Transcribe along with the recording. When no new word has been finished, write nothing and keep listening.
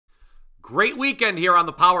Great weekend here on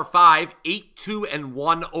the Power 5,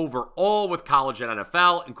 8-2-1 overall with college and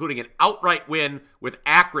NFL, including an outright win with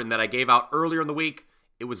Akron that I gave out earlier in the week.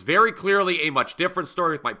 It was very clearly a much different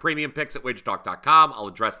story with my premium picks at WagerTalk.com. I'll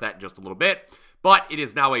address that in just a little bit. But it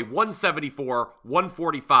is now a 174,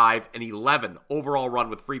 145, and 11 overall run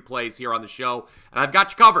with free plays here on the show. And I've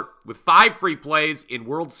got you covered with 5 free plays in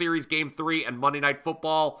World Series Game 3 and Monday Night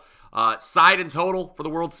Football. Side and total for the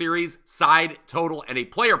World Series, side, total, and a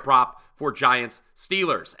player prop for Giants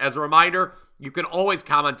Steelers. As a reminder, you can always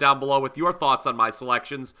comment down below with your thoughts on my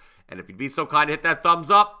selections. And if you'd be so kind to hit that thumbs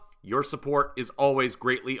up, your support is always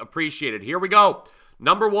greatly appreciated. Here we go.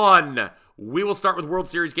 Number 1, we will start with World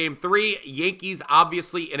Series Game 3. Yankees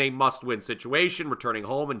obviously in a must-win situation, returning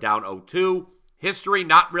home and down 0-2. History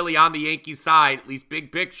not really on the Yankees side, at least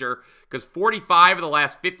big picture, because 45 of the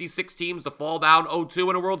last 56 teams to fall down 0-2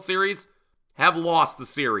 in a World Series have lost the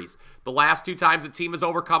series. The last 2 times a team has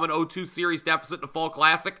overcome an 0-2 series deficit in a Fall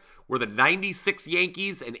Classic were the 96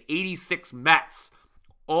 Yankees and 86 Mets.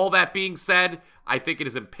 All that being said, I think it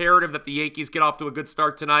is imperative that the Yankees get off to a good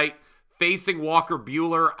start tonight. Facing Walker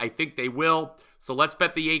Buehler, I think they will. So let's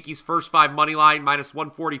bet the Yankees first 5 money line, minus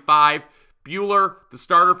 145. Buehler, the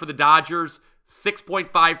starter for the Dodgers,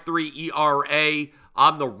 6.53 ERA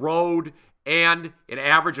on the road, and an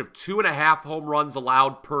average of 2.5 home runs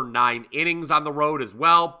allowed per 9 innings on the road as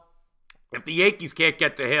well. If the Yankees can't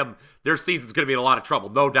get to him, their season's going to be in a lot of trouble,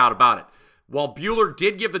 no doubt about it. While Buehler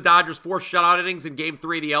did give the Dodgers 4 shutout innings in Game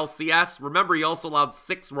 3 of the LCS, remember he also allowed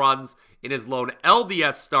 6 runs in his lone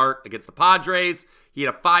LDS start against the Padres. He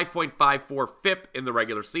had a 5.54 FIP in the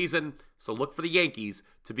regular season, so look for the Yankees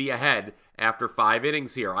to be ahead after 5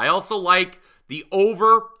 innings here. I also like the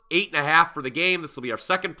over 8.5 for the game. This will be our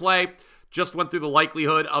second play. Just went through the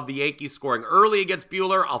likelihood of the Yankees scoring early against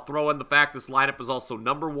Buehler. I'll throw in the fact this lineup is also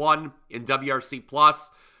number 1 in WRC+.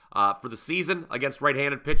 For the season against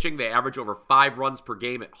right-handed pitching, they average over 5 runs per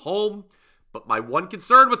game at home. But my one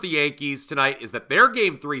concern with the Yankees tonight is that their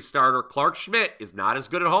Game 3 starter, Clark Schmidt, is not as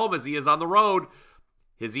good at home as he is on the road.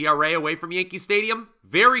 His ERA away from Yankee Stadium,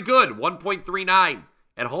 very good, 1.39.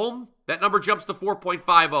 At home, that number jumps to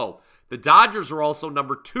 4.50. The Dodgers are also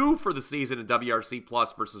number 2 for the season in WRC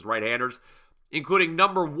Plus versus right-handers, including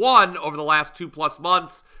number 1 over the last 2+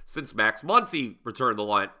 months since Max Muncy returned to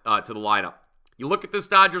the lineup. You look at this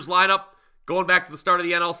Dodgers lineup, going back to the start of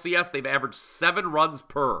the NLCS, they've averaged 7 runs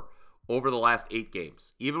per over the last 8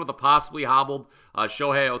 games. Even with a possibly hobbled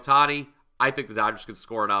Shohei Ohtani, I think the Dodgers can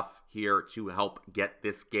score enough here to help get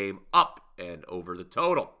this game up and over the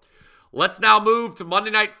total. Let's now move to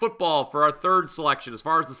Monday Night Football for our third selection. As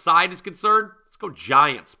far as the side is concerned, let's go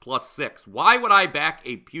Giants +6. Why would I back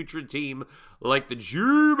a putrid team like the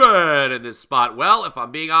G-Men in this spot? Well, if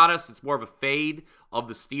I'm being honest, it's more of a fade of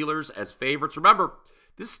the Steelers as favorites. Remember,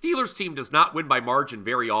 this Steelers team does not win by margin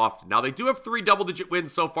very often. Now, they do have 3 double-digit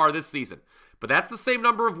wins so far this season, but that's the same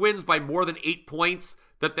number of wins by more than 8 points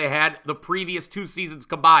that they had the previous 2 seasons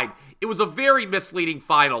combined. It was a very misleading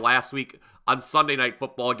final last week on Sunday Night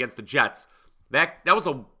Football against the Jets. That was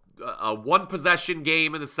a one-possession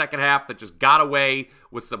game in the second half that just got away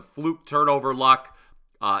with some fluke turnover luck.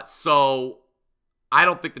 So I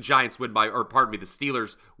don't think the Giants win by, or pardon me, the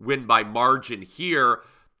Steelers win by margin here.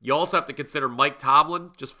 You also have to consider Mike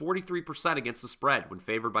Tomlin, just 43% against the spread when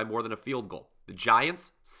favored by more than a field goal. The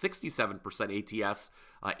Giants, 67% ATS,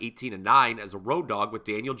 18-9 as a road dog with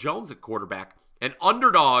Daniel Jones at quarterback. And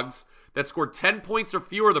underdogs that scored 10 points or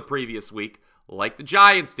fewer the previous week, like the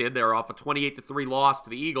Giants did, they're off a 28-3 loss to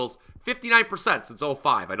the Eagles, 59% since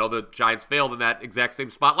 05. I know the Giants failed in that exact same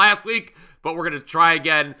spot last week, but we're going to try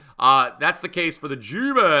again. That's the case for the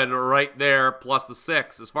G-Men right there, plus the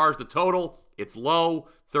 6. As far as the total, it's low,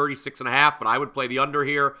 36.5, but I would play the under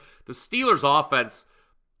here. The Steelers' offense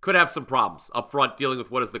could have some problems up front dealing with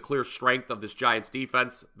what is the clear strength of this Giants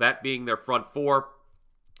defense, that being their front 4.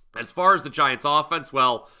 As far as the Giants' offense,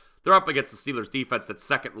 well, they're up against the Steelers' defense that's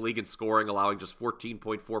second in the league in scoring, allowing just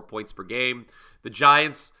 14.4 points per game. The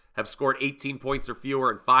Giants have scored 18 points or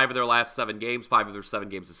fewer in 5 of their last 7 games, 5 of their 7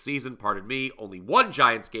 games this season. Pardon me, only 1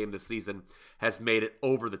 Giants game this season has made it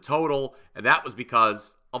over the total, and that was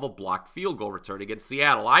because of a blocked field goal return against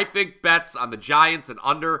Seattle. I think bets on the Giants and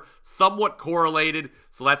under somewhat correlated,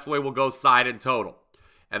 so that's the way we'll go side and total.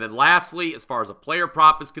 And then lastly, as far as a player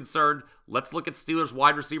prop is concerned, let's look at Steelers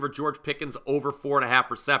wide receiver George Pickens over 4.5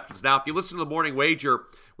 receptions. Now, if you listen to the morning wager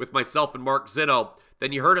with myself and Mark Zinno,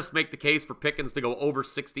 then you heard us make the case for Pickens to go over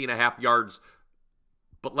 60.5 yards.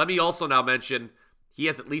 But let me also now mention he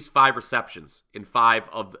has at least 5 receptions in 5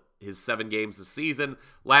 of his 7 games this season.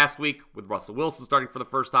 Last week, with Russell Wilson starting for the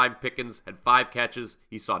first time, Pickens had 5 catches.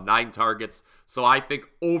 He saw 9 targets. So I think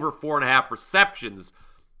over 4.5 receptions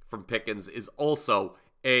from Pickens is also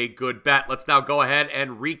a good bet. Let's now go ahead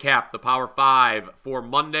and recap the Power 5 for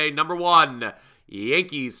Monday. Number 1,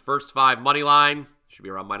 Yankees first 5 money line. Should be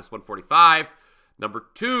around -145. Number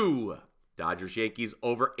 2, Dodgers-Yankees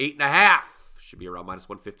over 8.5. Should be around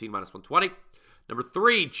 -115, -120. Number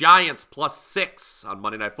 3, Giants +6 on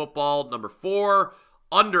Monday Night Football. Number 4,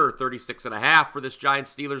 under 36.5 for this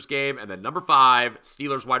Giants-Steelers game. And then number 5,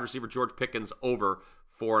 Steelers wide receiver George Pickens over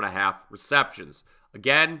 4.5 receptions.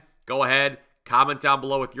 Again, go ahead, comment down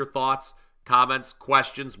below with your thoughts, comments,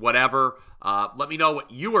 questions, whatever. Let me know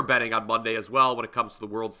what you are betting on Monday as well when it comes to the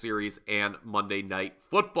World Series and Monday Night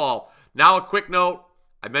Football. Now a quick note.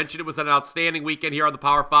 I mentioned it was an outstanding weekend here on the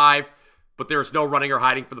Power 5, but there's no running or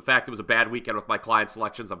hiding from the fact it was a bad weekend with my client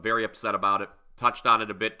selections. I'm very upset about it. Touched on it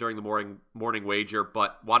a bit during the morning wager,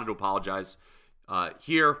 but wanted to apologize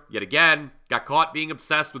here yet again. Got caught being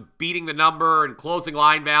obsessed with beating the number and closing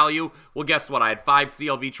line value. Well, guess what? I had 5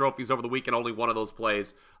 CLV trophies over the weekend. Only one of those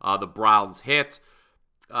plays, the Browns, hit.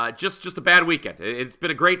 Just a bad weekend. It's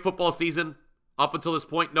been a great football season up until this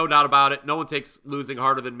point, no doubt about it. No one takes losing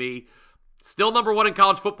harder than me. Still number 1 in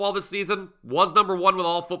college football this season. Was number 1 with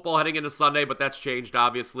all football heading into Sunday, but that's changed,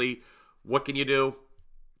 obviously. What can you do?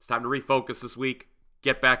 It's time to refocus this week.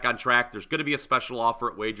 Get back on track. There's going to be a special offer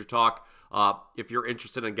at WagerTalk. If you're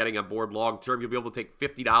interested in getting on board long-term, you'll be able to take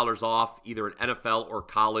 $50 off either an NFL or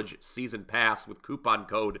college season pass with coupon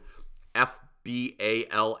code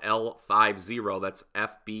FBALL50. That's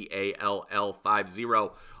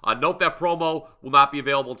FBALL50. Note that promo will not be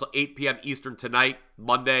available until 8 p.m. Eastern tonight,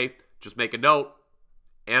 Monday. Just make a note.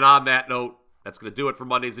 And on that note, that's going to do it for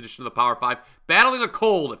Monday's edition of the Power 5. Battling a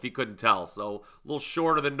cold, if you couldn't tell. So a little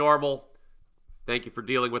shorter than normal. Thank you for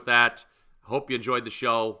dealing with that. Hope you enjoyed the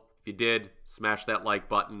show. If you did, smash that like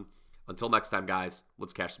button. Until next time, guys,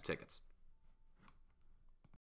 let's cash some tickets.